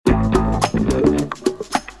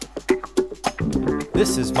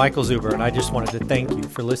This is Michael Zuber, and I just wanted to thank you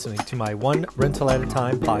for listening to my One Rental at a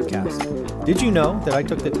Time podcast. Did you know that I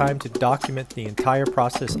took the time to document the entire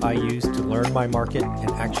process I used to learn my market and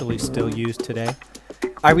actually still use today?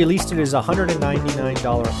 I released it as a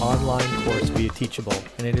 $199 online course via Teachable,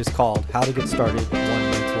 and it is called How to Get Started One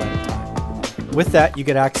Rental at a Time. With that, you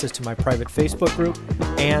get access to my private Facebook group,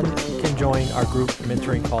 and you can join our group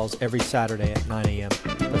mentoring calls every Saturday at 9 a.m.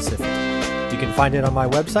 Pacific. You can find it on my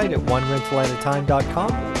website at onerentalatatime.com.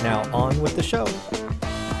 Now on with the show.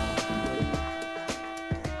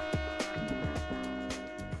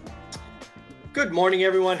 Good morning,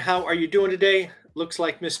 everyone. How are you doing today? Looks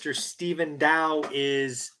like Mr. Stephen Dow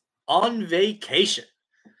is on vacation.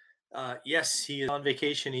 Yes, he is on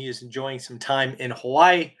vacation. He is enjoying some time in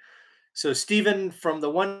Hawaii. So, Stephen, from the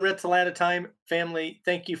One Rental at a Time family,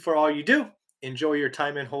 thank you for all you do. Enjoy your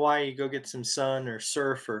time in Hawaii. Go get some sun or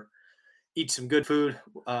surf or eat some good food,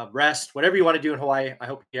 rest, whatever you want to do in Hawaii. I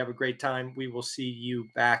hope you have a great time. We will see you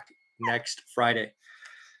back next Friday.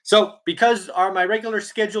 So because my regular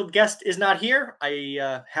scheduled guest is not here,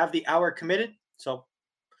 I have the hour committed. So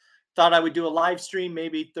thought I would do a live stream,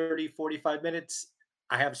 maybe 30, 45 minutes.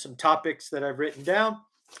 I have some topics that I've written down.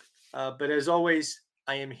 But as always,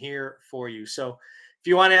 I am here for you. So if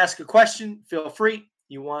you want to ask a question, feel free.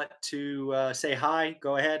 You want to say hi,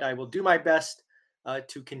 go ahead. I will do my best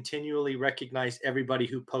to continually recognize everybody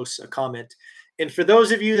who posts a comment. And for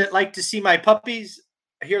those of you that like to see my puppies,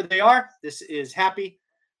 here they are. This is Happy.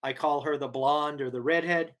 I call her the blonde or the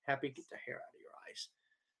redhead. Happy, get the hair out of your eyes.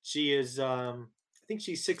 She is, I think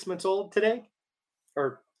she's 6 months old today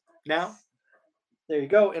or now. There you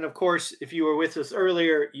go. And of course, if you were with us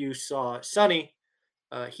earlier, you saw Sunny.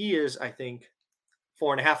 He is, I think,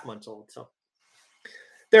 4.5 months old. So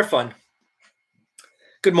they're fun.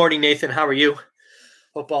 Good morning, Nathan. How are you?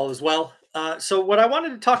 Hope all is well. So what I wanted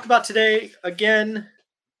to talk about today, again,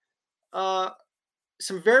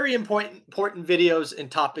 some very important videos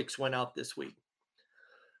and topics went out this week.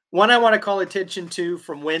 One I want to call attention to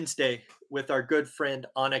from Wednesday with our good friend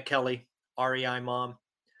Anna Kelly, REI mom.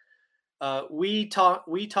 We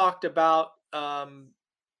talked about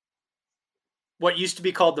what used to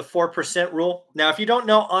be called the 4% rule. Now, if you don't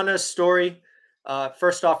know Anna's story,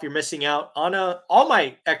 first off, you're missing out. Anna, all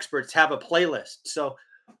my experts have a playlist. So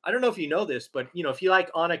I don't know if you know this, but if you like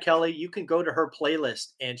Anna Kelly, you can go to her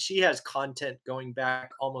playlist, and she has content going back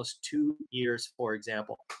almost 2 years, for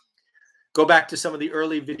example. Go back to some of the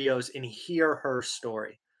early videos and hear her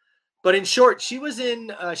story. But in short, she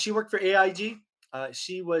worked for AIG.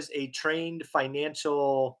 She was a trained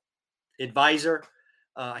financial advisor.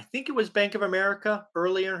 I think it was Bank of America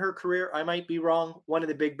early in her career. I might be wrong, one of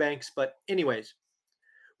the big banks. But anyways,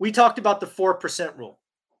 we talked about the 4% rule.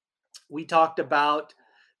 We talked about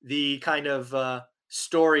the kind of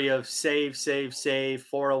story of save,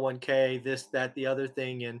 401k, this, that, the other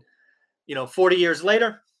thing. And, 40 years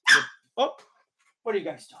later, oh, what are you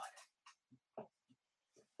guys doing?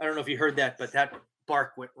 I don't know if you heard that, but that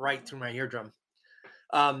bark went right through my eardrum.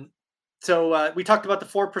 So we talked about the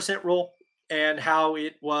 4% rule and how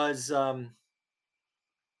it was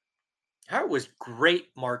great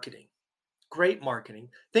marketing. Great marketing.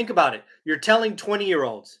 Think about it. You're telling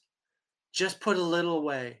 20-year-olds, just put a little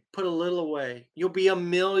away. Put a little away. You'll be a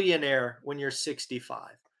millionaire when you're 65.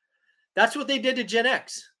 That's what they did to Gen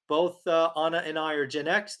X. Both Anna and I are Gen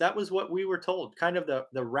X. That was what we were told. Kind of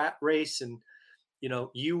the rat race, and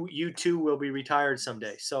you too will be retired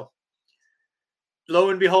someday. So lo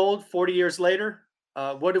and behold, 40 years later,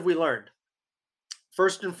 what have we learned?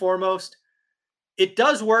 First and foremost, it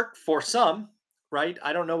does work for some, right?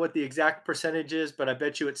 I don't know what the exact percentage is, but I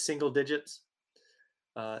bet you it's single digits.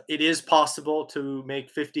 It is possible to make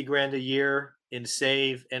 50 grand a year and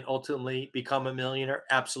save and ultimately become a millionaire.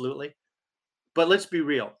 Absolutely. But let's be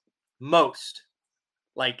real. Most,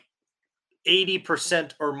 like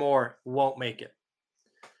 80% or more, won't make it.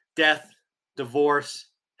 Death, divorce,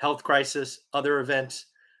 health crisis, other events,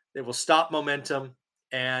 they will stop momentum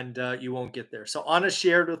and you won't get there. So Anna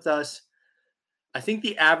shared with us, I think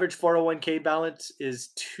the average 401k balance is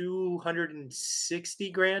 260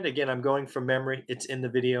 grand. Again, I'm going from memory. It's in the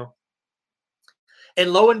video.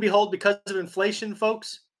 And lo and behold, because of inflation,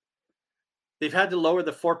 folks, they've had to lower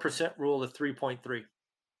the 4% rule to 3.3.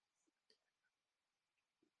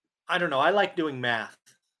 I don't know. I like doing math.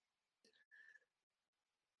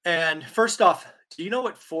 And first off, do you know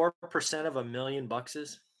what 4% of $1 million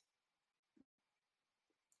is?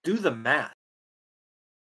 Do the math.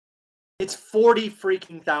 It's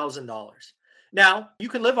 $40,000. Now, you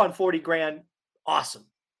can live on 40 grand. Awesome.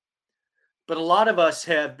 But a lot of us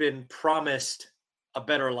have been promised a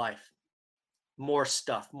better life, more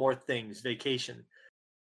stuff, more things, vacation.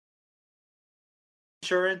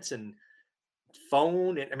 insurance and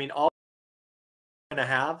phone, and I mean, all you're going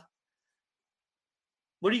to have,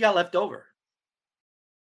 what do you got left over?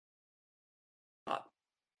 Uh,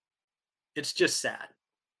 It's just sad.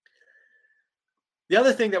 The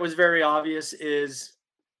other thing that was very obvious is,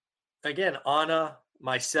 again, Anna,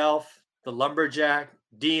 myself, the lumberjack,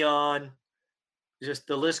 Dion, just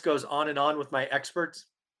the list goes on and on with my experts.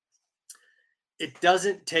 It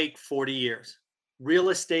doesn't take 40 years. Real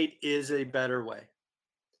estate is a better way.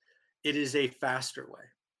 It is a faster way.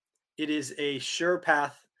 It is a sure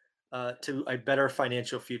path to a better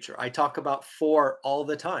financial future. I talk about four all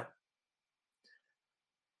the time.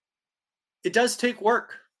 It does take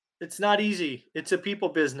work. It's not easy. It's a people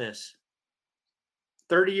business.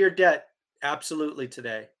 30-year debt, absolutely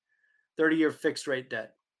today. 30-year fixed rate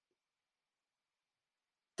debt.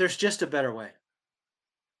 There's just a better way.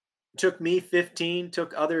 Took me 15,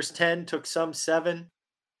 took others 10, took some 7.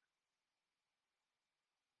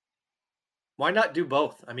 Why not do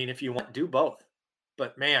both? I mean, if you want, do both.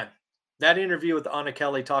 But man, that interview with Anna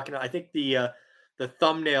Kelly talking, I think the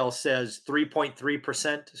thumbnail says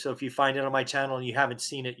 3.3%. So if you find it on my channel and you haven't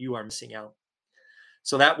seen it, you are missing out.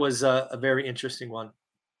 So that was a very interesting one.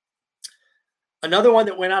 Another one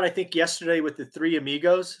that went out, I think, yesterday with the three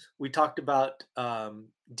amigos, we talked about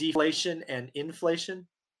deflation and inflation.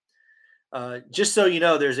 Just so you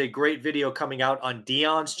know, there's a great video coming out on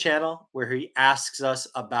Dion's channel where he asks us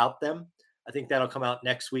about them. I think that'll come out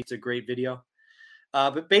next week. It's a great video.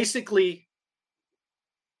 But basically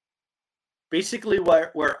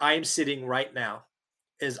where I'm sitting right now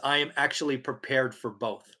is I am actually prepared for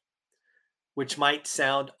both, which might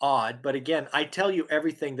sound odd. But again, I tell you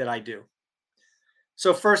everything that I do.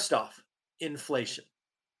 So first off, inflation.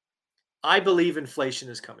 I believe inflation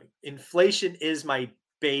is coming. Inflation is my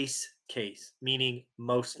base case, meaning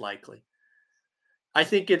most likely. I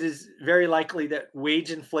think it is very likely that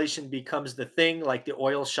wage inflation becomes the thing, like the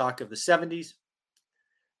oil shock of the 70s.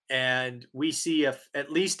 And we see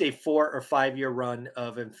at least a 4 or 5 year run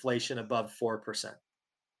of inflation above 4%.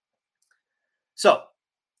 So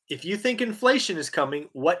if you think inflation is coming,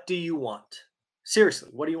 what do you want? Seriously,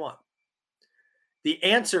 what do you want? The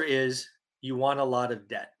answer is you want a lot of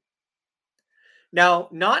debt. Now,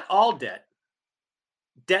 not all debt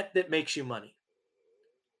that makes you money.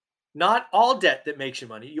 Not all debt that makes you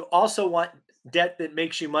money. You also want debt that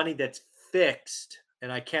makes you money that's fixed.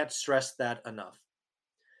 And I can't stress that enough.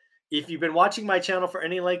 If you've been watching my channel for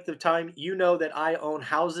any length of time, you know that I own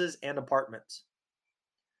houses and apartments.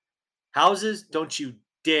 Houses, don't you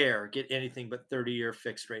dare get anything but 30-year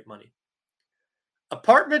fixed rate money.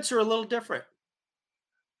 Apartments are a little different.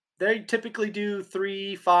 They typically do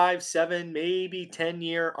 3, 5, 7, maybe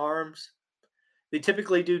 10-year ARMs. They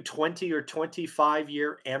typically do 20 or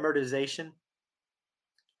 25-year amortization.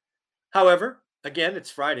 However, again,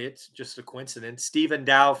 it's Friday. It's just a coincidence. Stephen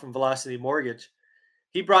Dow from Velocity Mortgage,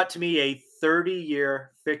 he brought to me a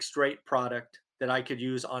 30-year fixed rate product that I could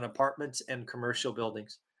use on apartments and commercial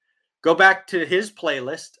buildings. Go back to his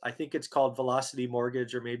playlist. I think it's called Velocity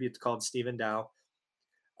Mortgage, or maybe it's called Stephen Dow.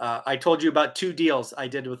 I told you about 2 deals I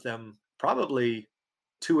did with them probably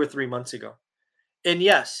 2 or 3 months ago. And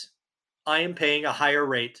yes, I am paying a higher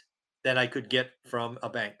rate than I could get from a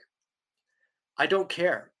bank. I don't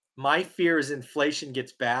care. My fear is inflation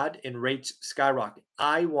gets bad and rates skyrocket.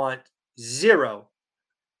 I want 0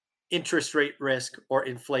 interest rate risk or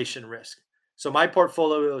inflation risk. So my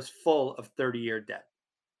portfolio is full of 30-year debt.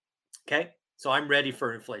 Okay? So I'm ready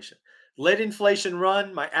for inflation. Let inflation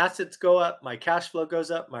run, my assets go up, my cash flow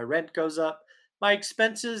goes up, my rent goes up, my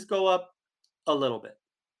expenses go up a little bit.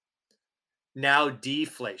 Now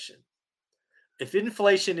deflation. If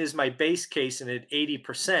inflation is my base case and at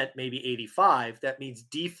 80%, maybe 85%, that means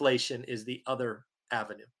deflation is the other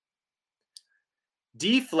avenue.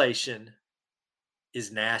 Deflation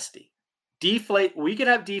is nasty. We can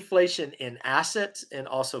have deflation in assets and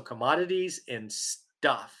also commodities and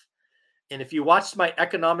stuff. And if you watched my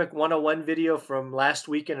Economic 101 video from last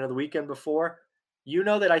weekend or the weekend before, you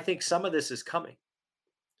know that I think some of this is coming.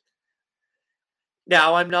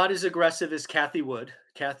 Now, I'm not as aggressive as Cathie Wood.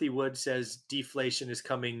 Cathie Wood says deflation is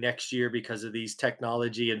coming next year because of these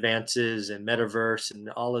technology advances and metaverse and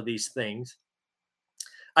all of these things.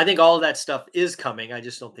 I think all of that stuff is coming. I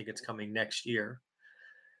just don't think it's coming next year.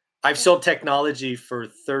 I've sold technology for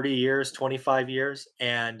 30 years, 25 years,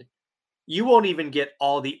 and you won't even get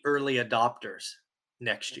all the early adopters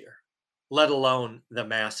next year, let alone the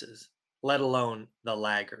masses, let alone the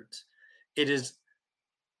laggards. It is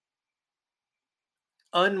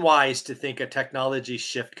unwise to think a technology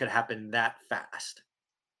shift could happen that fast.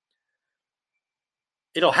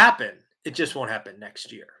 It'll happen. It just won't happen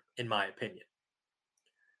next year, in my opinion.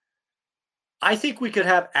 I think we could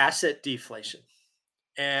have asset deflation.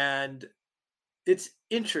 And it's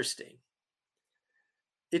interesting.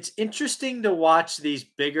 It's interesting to watch these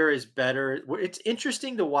bigger is better. It's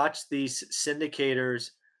interesting to watch these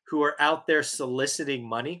syndicators who are out there soliciting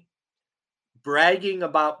money, bragging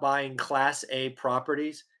about buying class A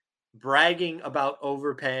properties, bragging about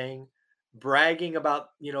overpaying, bragging about,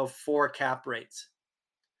 4 cap rates.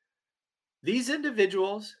 These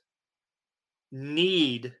individuals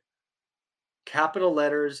need, capital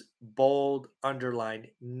letters, bold, underlined,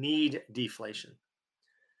 need deflation.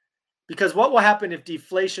 Because what will happen if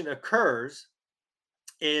deflation occurs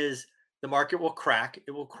is the market will crack,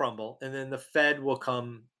 it will crumble, and then the Fed will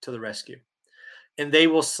come to the rescue and they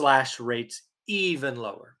will slash rates even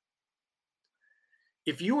lower.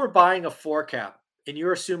 If you are buying a 4 cap and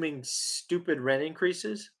you're assuming stupid rent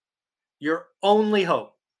increases, your only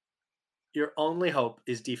hope,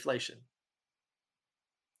 is deflation.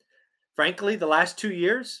 Frankly, the last 2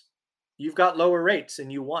 years, you've got lower rates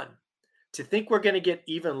and you won. To think we're going to get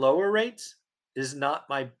even lower rates is not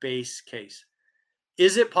my base case.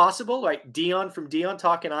 Is it possible? Like Dion from Dion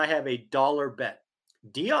Talk and I have a dollar bet.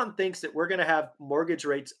 Dion thinks that we're going to have mortgage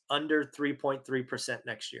rates under 3.3%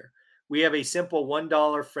 next year. We have a simple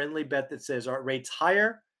 $1 friendly bet that says are rates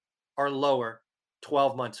higher or lower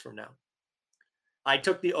 12 months from now. I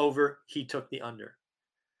took the over, he took the under.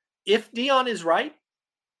 If Dion is right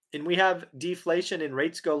and we have deflation and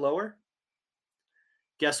rates go lower,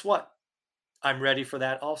 guess what? I'm ready for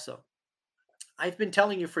that also. I've been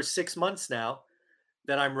telling you for 6 months now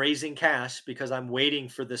that I'm raising cash because I'm waiting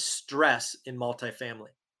for the stress in multifamily.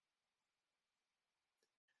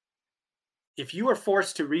 If you are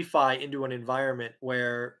forced to refi into an environment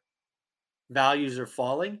where values are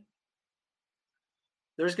falling,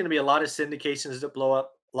 there's going to be a lot of syndications that blow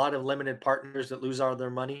up, a lot of limited partners that lose all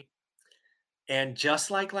their money. And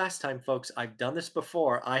just like last time, folks, I've done this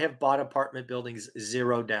before. I have bought apartment buildings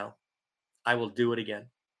 0 down. I will do it again.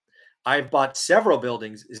 I've bought several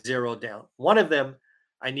buildings 0 down. One of them,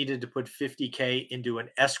 I needed to put $50K into an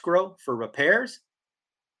escrow for repairs.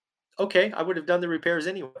 Okay, I would have done the repairs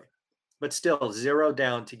anyway, but still 0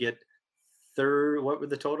 down to get what were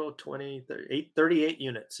the total? 20, 38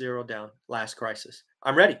 units, 0 down last crisis.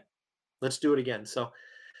 I'm ready. Let's do it again. So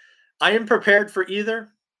I am prepared for either.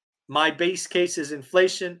 My base case is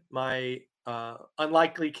inflation. My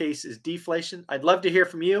unlikely case is deflation. I'd love to hear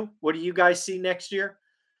from you. What do you guys see next year?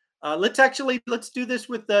 Let's do this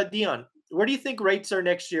with Dion. Where do you think rates are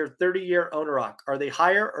next year? 30-year owner occ. Are they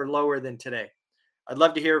higher or lower than today? I'd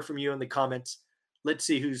love to hear from you in the comments. Let's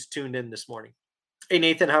see who's tuned in this morning. Hey,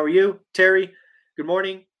 Nathan, how are you? Terry, good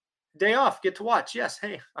morning. Day off, get to watch. Yes,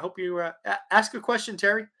 hey, I hope you ask a question,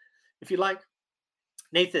 Terry, if you'd like.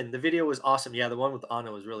 Nathan, the video was awesome. Yeah, the one with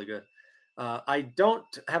Anna was really good. I don't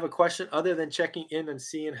have a question other than checking in and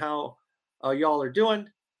seeing how y'all are doing.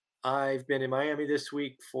 I've been in Miami this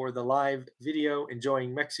week for the live video,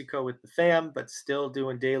 enjoying Mexico with the fam, but still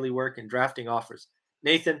doing daily work and drafting offers.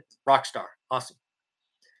 Nathan, rockstar. Awesome.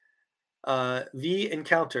 The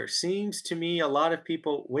encounter seems to me a lot of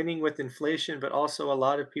people winning with inflation, but also a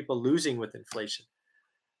lot of people losing with inflation.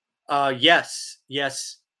 Yes.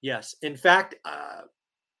 In fact,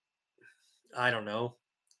 I don't know,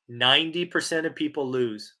 90% of people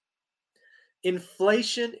lose.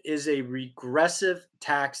 Inflation is a regressive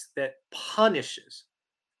tax that punishes,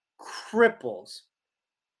 cripples,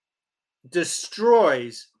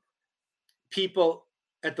 destroys people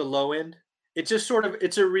at the low end. It's just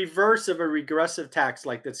it's a reverse of a regressive tax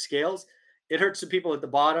like that scales. It hurts the people at the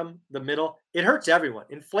bottom, the middle. It hurts everyone.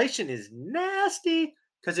 Inflation is nasty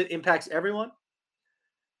because it impacts everyone.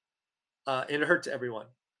 And it hurts everyone.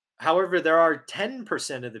 However, there are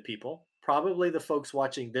 10% of the people, probably the folks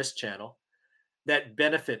watching this channel, that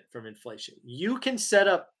benefit from inflation. You can set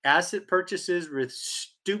up asset purchases with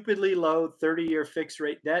stupidly low 30-year fixed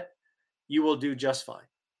rate debt. You will do just fine.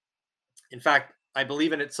 In fact, I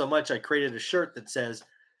believe in it so much, I created a shirt that says,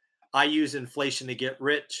 I use inflation to get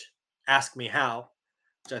rich. Ask me how,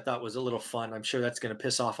 which I thought was a little fun. I'm sure that's going to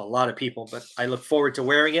piss off a lot of people, but I look forward to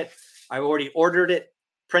wearing it. I already ordered it.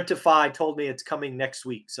 Printify told me it's coming next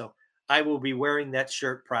week. So I will be wearing that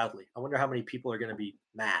shirt proudly. I wonder how many people are going to be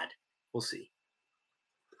mad. We'll see.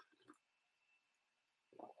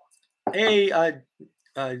 Hey,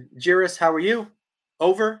 Jiris, how are you?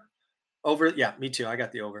 Over. Yeah, me too. I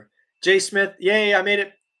got the over. Jay Smith, yay, I made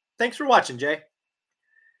it. Thanks for watching, Jay.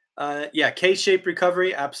 Yeah, K-shaped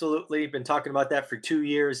recovery, absolutely. Been talking about that for 2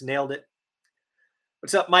 years. Nailed it.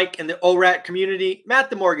 What's up, Mike, and the ORAT community? Matt,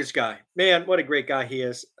 the mortgage guy. Man, what a great guy he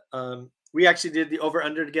is. We actually did the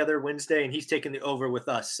over-under together Wednesday, and he's taking the over with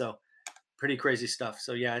us. So pretty crazy stuff.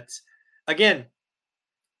 So, yeah, it's again,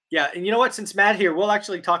 yeah, and you know what? Since Matt here, we'll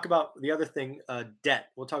actually talk about the other thing, debt.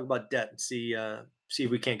 We'll talk about debt and see if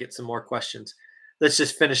we can't get some more questions. Let's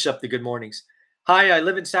just finish up the good mornings. Hi, I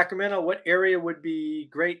live in Sacramento. What area would be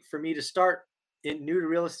great for me to start in new to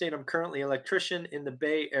real estate? I'm currently an electrician in the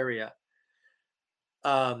Bay Area.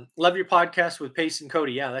 Love your podcast with Pace and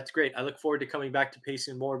Cody. Yeah, that's great. I look forward to coming back to Pace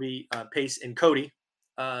and Morby, Pace and Cody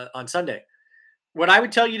on Sunday. What I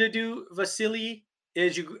would tell you to do, Vasily,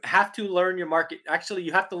 is you have to learn your market. Actually,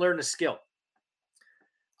 you have to learn a skill.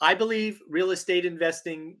 I believe real estate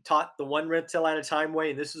investing taught the one rental at a time way,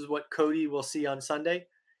 and this is what Cody will see on Sunday,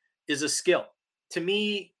 is a skill. To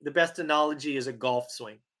me, the best analogy is a golf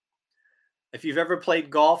swing. If you've ever played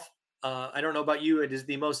golf, I don't know about you, it is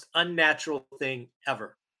the most unnatural thing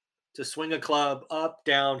ever to swing a club up,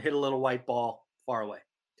 down, hit a little white ball far away.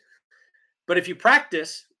 But if you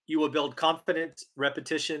practice, you will build confidence,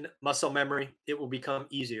 repetition, muscle memory. It will become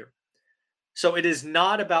easier. So it is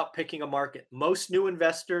not about picking a market. Most new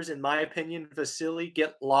investors, in my opinion, Vasily,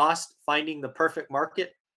 get lost finding the perfect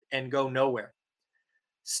market and go nowhere.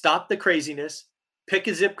 Stop the craziness, pick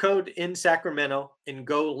a zip code in Sacramento, and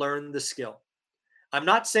go learn the skill. I'm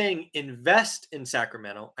not saying invest in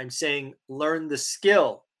Sacramento. I'm saying learn the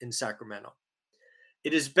skill in Sacramento.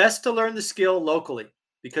 It is best to learn the skill locally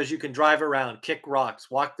because you can drive around, kick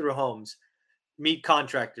rocks, walk through homes, meet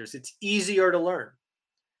contractors. It's easier to learn.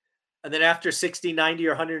 And then after 60, 90,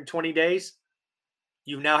 or 120 days,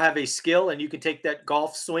 you now have a skill and you can take that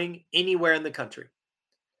golf swing anywhere in the country.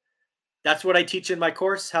 That's what I teach in my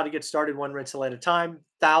course, How to Get Started One Rental at a Time.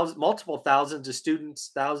 Multiple thousands of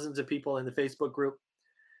students, thousands of people in the Facebook group.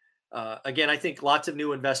 Again, I think lots of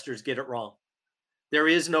new investors get it wrong. There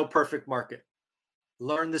is no perfect market.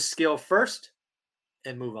 Learn the skill first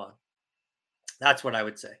and move on. That's what I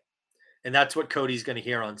would say. And that's what Cody's going to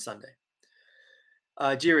hear on Sunday.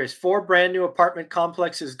 Jirius, 4 brand new apartment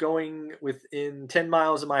complexes going within 10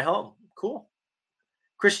 miles of my home. Cool.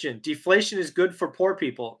 Christian, deflation is good for poor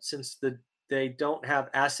people since they don't have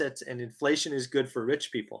assets, and inflation is good for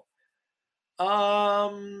rich people.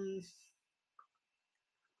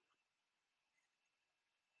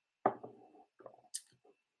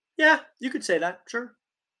 Yeah, you could say that. Sure.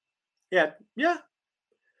 Yeah.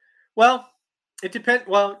 Well, it depends.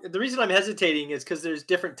 Well, the reason I'm hesitating is because there's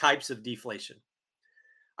different types of deflation.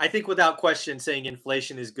 I think without question, saying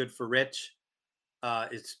inflation is good for rich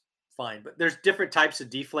is fine, but there's different types of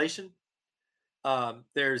deflation.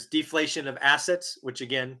 There's deflation of assets, which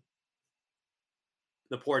again,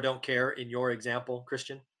 the poor don't care in your example,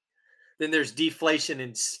 Christian. Then there's deflation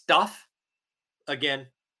in stuff. Again,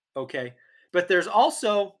 okay. But there's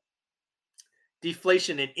also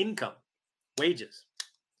deflation in income, wages.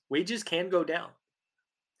 Wages can go down.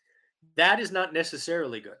 That is not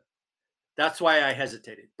necessarily good. That's why I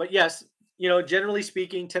hesitated. But yes, generally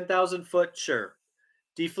speaking, 10,000 foot, sure.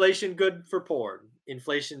 Deflation good for poor,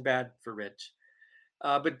 inflation bad for rich.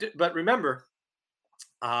 But remember,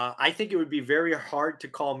 I think it would be very hard to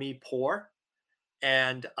call me poor,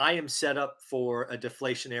 and I am set up for a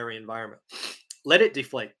deflationary environment. Let it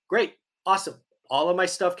deflate. Great, awesome. All of my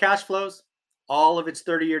stuff cash flows. All of it's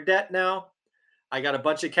 30-year debt now. I got a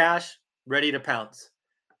bunch of cash ready to pounce.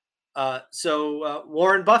 So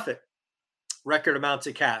Warren Buffett, record amounts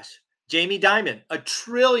of cash. Jamie Dimon, $1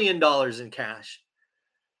 trillion in cash.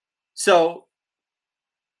 So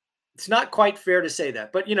it's not quite fair to say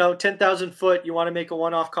that, but 10,000 foot, you want to make a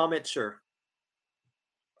one-off comment? Sure.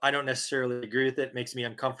 I don't necessarily agree with it. It makes me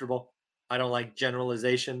uncomfortable. I don't like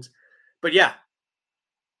generalizations, but yeah,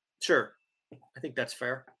 sure. I think that's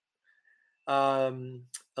fair.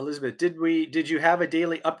 Elizabeth, did you have a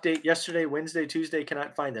daily update yesterday, Wednesday, Tuesday?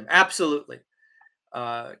 Cannot find them. Absolutely.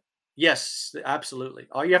 Yes, absolutely.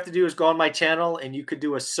 All you have to do is go on my channel and you could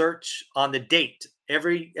do a search on the date.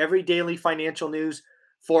 Every daily financial news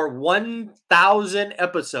for 1,000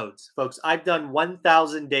 episodes, folks. I've done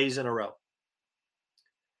 1,000 days in a row.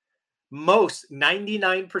 Most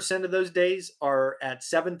 99% of those days are at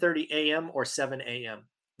 7:30 a.m. or 7 a.m.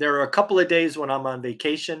 There are a couple of days when I'm on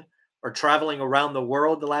vacation or traveling around the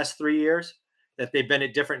world the last 3 years that they've been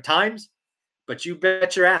at different times. But you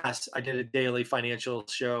bet your ass I did a daily financial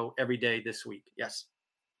show every day this week. Yes.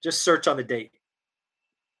 Just search on the date.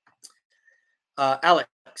 Alex,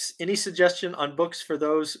 any suggestion on books for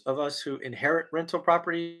those of us who inherit rental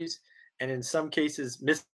properties and in some cases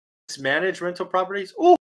mismanage rental properties?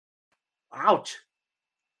 Oh, ouch.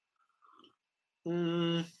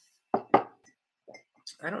 I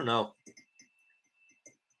don't know.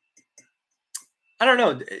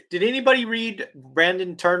 Did anybody read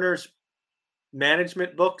Brandon Turner's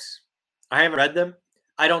management books? I haven't read them.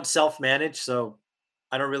 I don't self-manage, so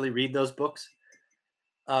I don't really read those books.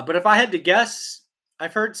 But if I had to guess,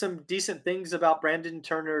 I've heard some decent things about Brandon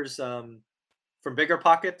Turner's from Bigger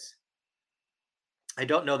Pockets. I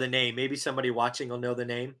don't know the name. Maybe somebody watching will know the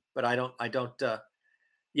name, but I don't.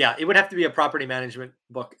 Yeah, it would have to be a property management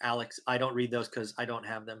book, Alex. I don't read those because I don't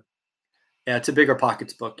have them. Yeah, it's a Bigger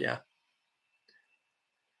Pockets book. Yeah.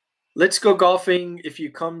 Let's go golfing. If you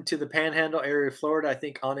come to the Panhandle area of Florida, I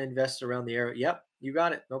think Anna invests around the area. Yep, you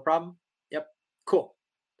got it. No problem. Yep, cool.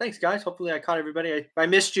 Thanks, guys. Hopefully, I caught everybody. If I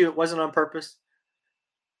missed you, it wasn't on purpose.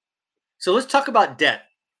 So let's talk about debt.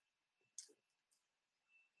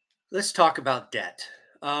 Let's talk about debt.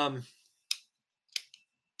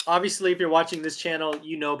 Obviously, if you're watching this channel,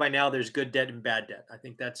 you know by now there's good debt and bad debt. I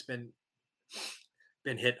think that's been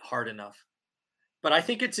hit hard enough. But I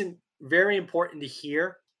think it's very important to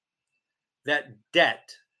hear that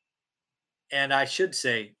debt, and I should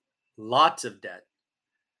say lots of debt,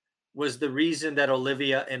 was the reason that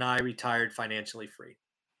Olivia and I retired financially free.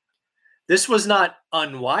 This was not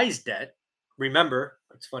unwise debt. Remember,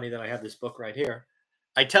 it's funny that I have this book right here.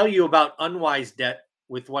 I tell you about unwise debt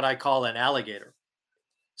with what I call an alligator.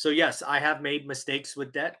 So yes, I have made mistakes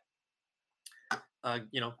with debt.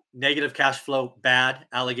 Negative cash flow, bad.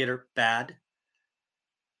 Alligator, bad.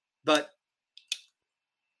 But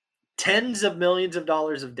tens of millions of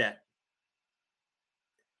dollars of debt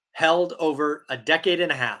held over a decade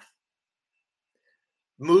and a half,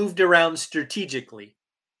 moved around strategically,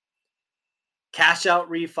 cash out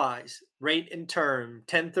refis, rate and term,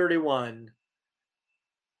 1031.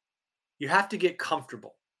 You have to get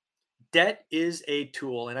comfortable. Debt is a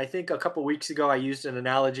tool. And I think a couple weeks ago, I used an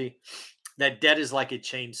analogy that debt is like a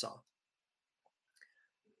chainsaw.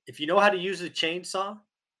 If you know how to use a chainsaw,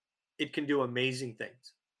 it can do amazing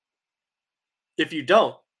things. If you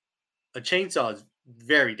don't, a chainsaw is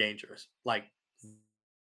very dangerous. Like,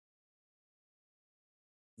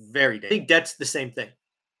 very dangerous. I think debt's the same thing.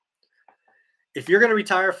 If you're going to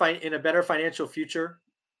retire in a better financial future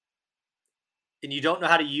and you don't know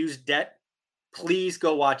how to use debt, please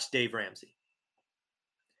go watch Dave Ramsey.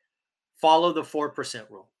 Follow the 4%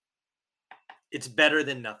 rule. It's better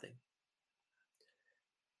than nothing.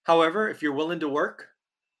 However, if you're willing to work,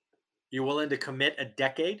 you're willing to commit a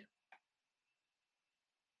decade,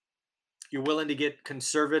 you're willing to get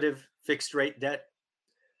conservative fixed rate debt,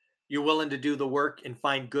 you're willing to do the work and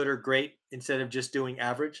find good or great instead of just doing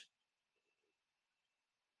average,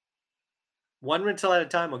 one rental at a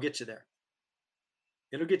time will get you there.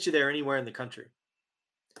 It'll get you there anywhere in the country.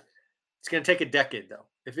 It's going to take a decade, though.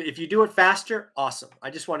 If you do it faster, awesome.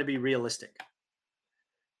 I just want to be realistic.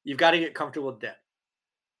 You've got to get comfortable with debt.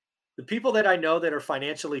 The people that I know that are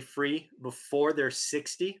financially free before they're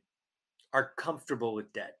 60 are comfortable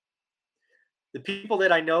with debt. The people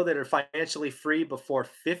that I know that are financially free before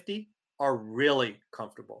 50 are really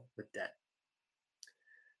comfortable with debt.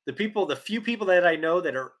 The few people that I know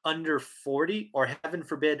that are under 40 or heaven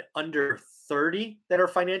forbid under 30 that are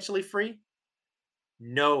financially free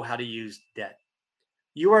know how to use debt.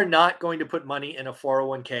 You are not going to put money in a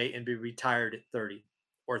 401k and be retired at 30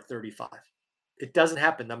 or 35. It doesn't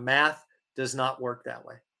happen. The math does not work that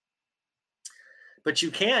way. But you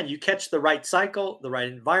catch the right cycle, the right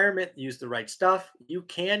environment, use the right stuff. You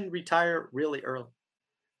can retire really early.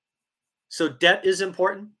 So debt is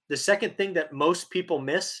important. The second thing that most people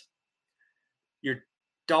miss, your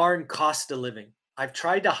darn cost of living. I've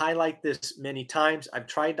tried to highlight this many times. I've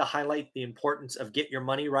tried to highlight the importance of Get Your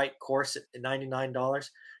Money Right course at $99.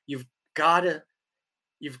 You've got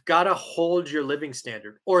to hold your living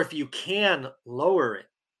standard, or if you can, lower it.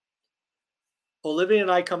 Olivia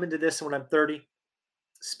and I come into this when I'm 30,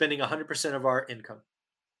 spending 100% of our income.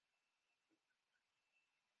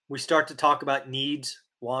 We start to talk about needs,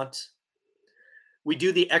 wants. We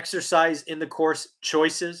do the exercise in the course,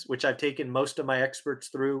 choices, which I've taken most of my experts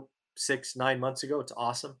through 6-9 months ago. It's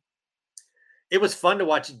awesome. It was fun to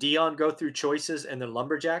watch Dion go through choices and the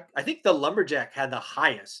lumberjack. I think the lumberjack had the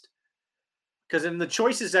highest, because in the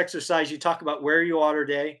choices exercise, you talk about where you are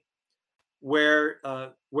today, where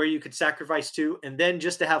you could sacrifice to, and then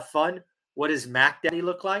just to have fun, what does Mac Daddy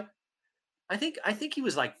look like? I think he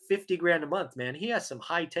was like 50 grand a month, man. He has some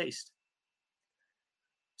high taste.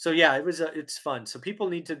 So yeah, it's fun. So people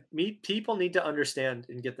need to understand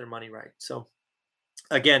and get their money right. So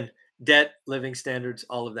again, debt, living standards,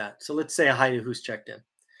 all of that. So let's say hi to who's checked in.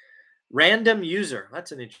 Random user.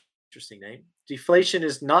 That's an interesting name. Deflation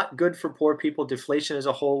is not good for poor people. Deflation as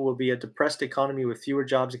a whole will be a depressed economy with fewer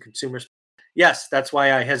jobs and consumers. Yes, that's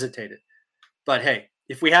why I hesitated. But hey,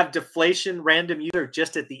 if we have deflation, random user,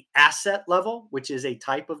 just at the asset level, which is a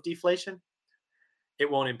type of deflation, it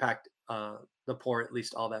won't impact the poor at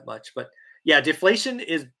least all that much. But Yeah, deflation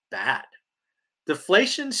is bad.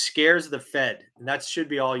 Deflation scares the Fed, and that should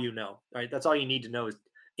be all you know, right? That's all you need to know is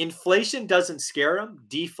inflation doesn't scare them,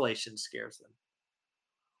 deflation scares them.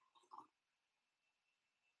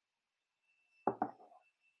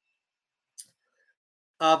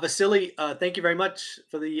 Vasily, thank you very much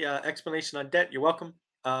for the explanation on debt. You're welcome.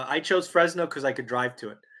 I chose Fresno because I could drive to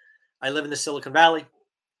it. I live in the Silicon Valley.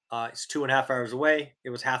 It's 2.5 hours away. It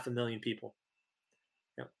was 500,000 people.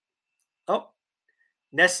 Yep. Oh,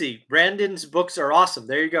 Nessie, Brandon's books are awesome.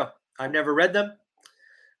 There you go. I've never read them.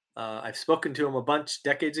 I've spoken to him a bunch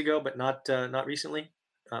decades ago, but not recently.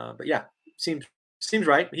 But yeah, seems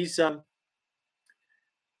right. He's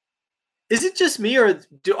Is it just me, or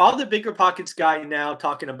do all the bigger pockets guy now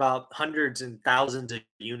talking about hundreds and thousands of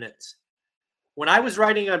units? When I was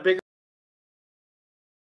writing on bigger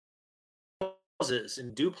houses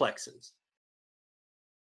and duplexes,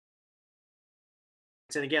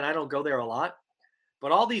 and again, I don't go there a lot,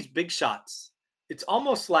 but all these big shots, it's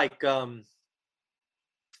almost like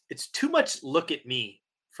it's too much look at me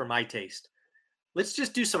for my taste. Let's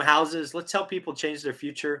just do some houses. Let's help people change their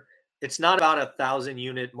future. It's not about 1,000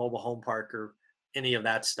 unit mobile home park or any of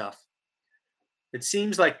that stuff. It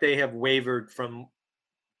seems like they have wavered from,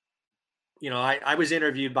 I was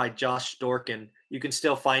interviewed by Josh Dorkin. You can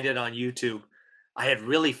still find it on YouTube. I had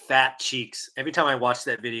really fat cheeks. Every time I watch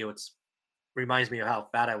that video, it's reminds me of how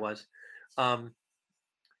fat I was. Um,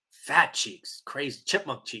 Fat cheeks, crazy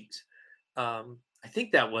chipmunk cheeks. I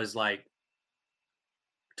think that was like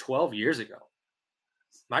 12 years ago.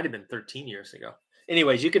 Might have been 13 years ago.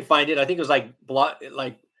 Anyways, you can find it. I think it was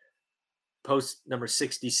like post number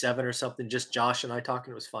 67 or something. Just Josh and I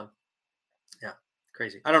talking. It was fun. Yeah,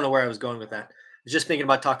 crazy. I don't know where I was going with that. I was just thinking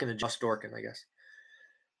about talking to Josh Dorkin, I guess.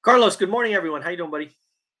 Carlos, good morning, everyone. How you doing, buddy?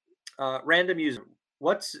 Random user.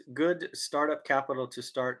 What's good startup capital to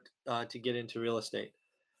start to get into real estate?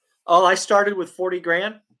 Oh, I started with 40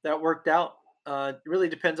 grand. That worked out. It really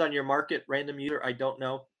depends on your market. Random user, I don't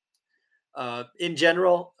know. In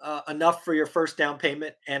general, enough for your first down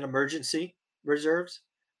payment and emergency reserves.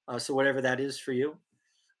 So whatever that is for you.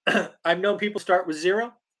 I've known people start with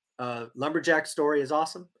zero. Lumberjack story is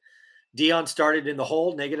awesome. Dion started in the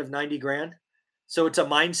hole, negative 90 grand. So it's a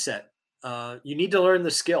mindset. You need to learn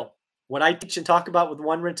the skill. What I teach and talk about with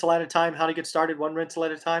one rental at a time, how to get started one rental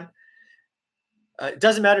at a time. It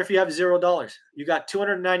doesn't matter if you have $0. You got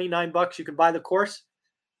 299 bucks. You can buy the course.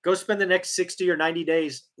 Go spend the next 60 or 90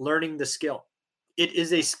 days learning the skill. It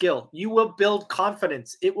is a skill. You will build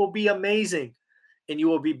confidence. It will be amazing, and you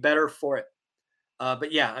will be better for it.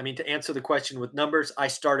 But yeah, I mean, to answer the question with numbers, I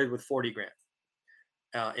started with 40 grand,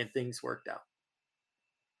 and things worked out.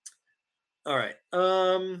 All right.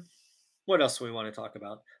 What else do we want to talk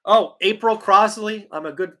about? Oh, April Crosley. I'm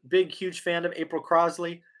a big, huge fan of April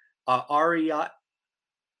Crosley. REI,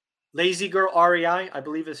 Lazy Girl REI, I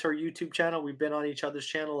believe is her YouTube channel. We've been on each other's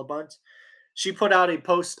channel a bunch. She put out a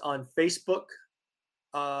post on Facebook.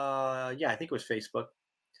 Yeah, I think it was Facebook.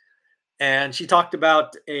 And she talked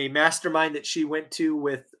about a mastermind that she went to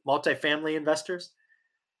with multifamily investors.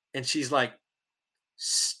 And she's like,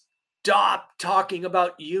 stop talking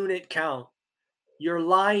about unit count. You're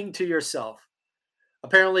lying to yourself.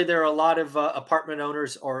 Apparently, there are a lot of apartment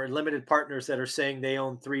owners or limited partners that are saying they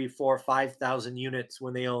own 3, 4, 5,000 units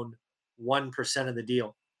when they own 1% of the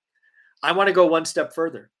deal. I want to go one step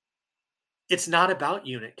further. It's not about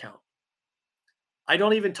unit count. I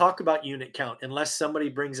don't even talk about unit count unless somebody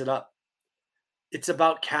brings it up. It's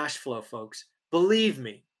about cash flow, folks. Believe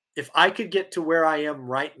me, if I could get to where I am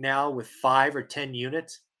right now with 5 or 10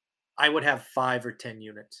 units, I would have 5 or 10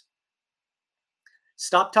 units.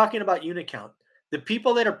 Stop talking about unit count. The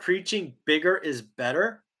people that are preaching bigger is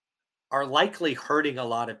better are likely hurting a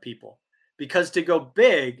lot of people, because to go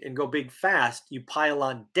big and go big fast, you pile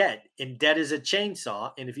on debt, and debt is a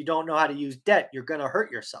chainsaw. And if you don't know how to use debt, you're going to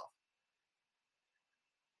hurt yourself.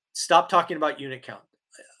 Stop talking about unit count.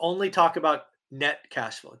 Only talk about net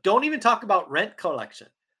cash flow. Don't even talk about rent collection.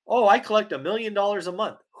 Oh, I collect $1 million a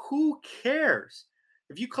month. Who cares?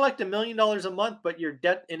 If you collect $1 million a month, but your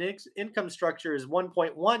debt and income structure is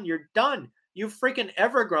 1.1, you're done. You freaking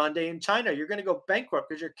Evergrande in China. You're going to go bankrupt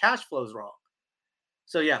because your cash flow is wrong.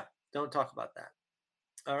 So yeah, don't talk about that.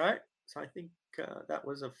 All right. So I think that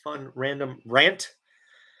was a fun random rant.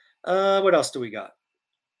 What else do we got?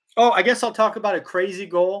 Oh, I guess I'll talk about a crazy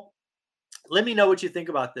goal. Let me know what you think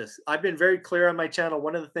about this. I've been very clear on my channel.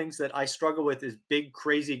 One of the things that I struggle with is big,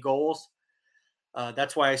 crazy goals.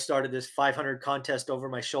 That's why I started this 500 contest over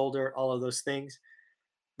my shoulder, all of those things.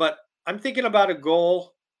 But I'm thinking about a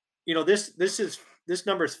goal. This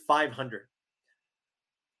number is 500.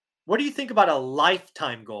 What do you think about a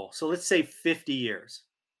lifetime goal? So let's say 50 years.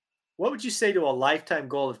 What would you say to a lifetime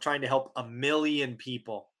goal of trying to help a million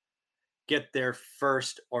people get their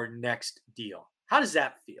first or next deal? How does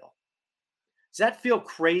that feel? Does that feel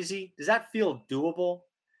crazy? Does that feel doable?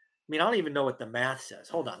 I mean, I don't even know what the math says.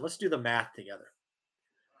 Hold on, let's do the math together.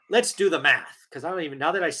 Let's do the math because I don't even,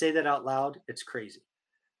 now that I say that out loud, it's crazy.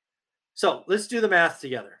 So let's do the math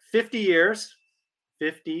together. 50 years,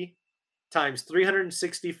 50 times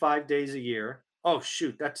 365 days a year. Oh,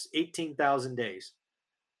 shoot, that's 18,000 days.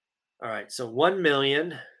 All right, so 1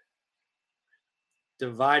 million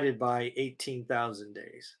divided by 18,000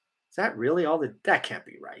 days. Is that really all that can't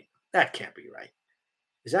be right. That can't be right.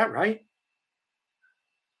 Is that right?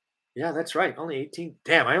 Yeah, that's right. Only 18.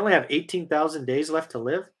 Damn, I only have 18,000 days left to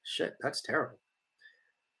live. Shit, that's terrible.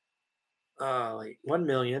 Wait, 1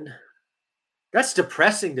 million. That's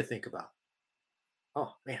depressing to think about.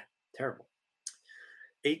 Oh, man, terrible.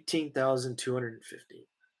 18,250.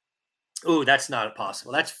 Ooh, that's not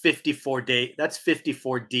possible. That's 54 day. That's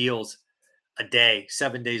 54 deals a day,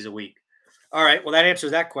 7 days a week. All right, well that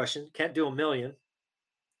answers that question. Can't do a million.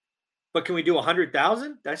 But can we do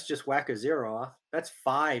 100,000? That's just whack a zero off. That's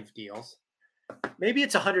 5 deals. Maybe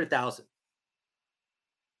it's 100,000.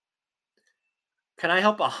 Can I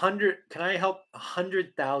help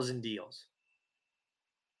 100,000 deals?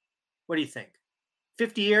 What do you think?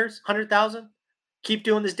 50 years, 100,000? Keep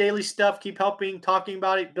doing this daily stuff, keep helping, talking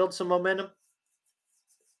about it, build some momentum.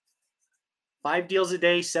 5 deals a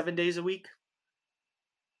day, 7 days a week?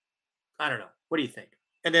 I don't know. What do you think?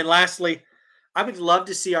 And then lastly, I would love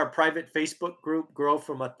to see our private Facebook group grow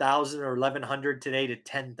from 1,000 or 1,100 today to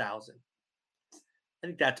 10,000. I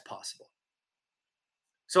think that's possible.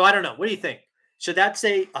 So I don't know. What do you think? Should that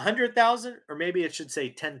say 100,000 or maybe it should say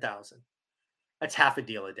 10,000? That's half a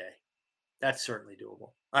deal a day. That's certainly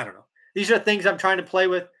doable. I don't know. These are things I'm trying to play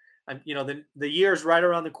with. The year is right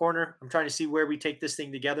around the corner. I'm trying to see where we take this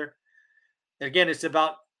thing together. And again, it's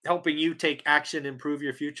about helping you take action, improve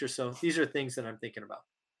your future. So these are things that I'm thinking about.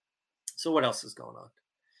 So what else is going on?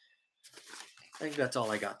 I think that's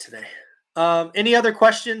all I got today. Any other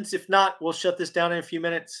questions? If not, we'll shut this down in a few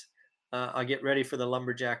minutes. I'll get ready for the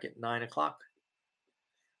lumberjack at 9 o'clock.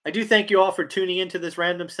 I do thank you all for tuning into this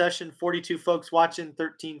random session. 42 folks watching,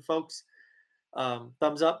 13 folks.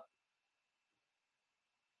 Thumbs up.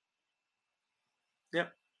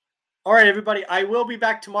 Yep. All right, everybody. I will be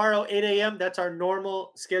back tomorrow, 8 a.m. That's our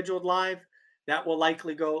normal scheduled live. That will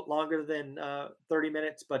likely go longer than 30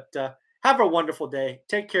 minutes, but have a wonderful day.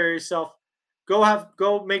 Take care of yourself.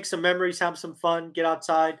 Go make some memories, have some fun, get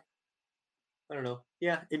outside. I don't know.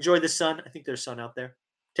 Yeah, enjoy the sun. I think there's sun out there.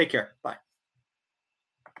 Take care. Bye.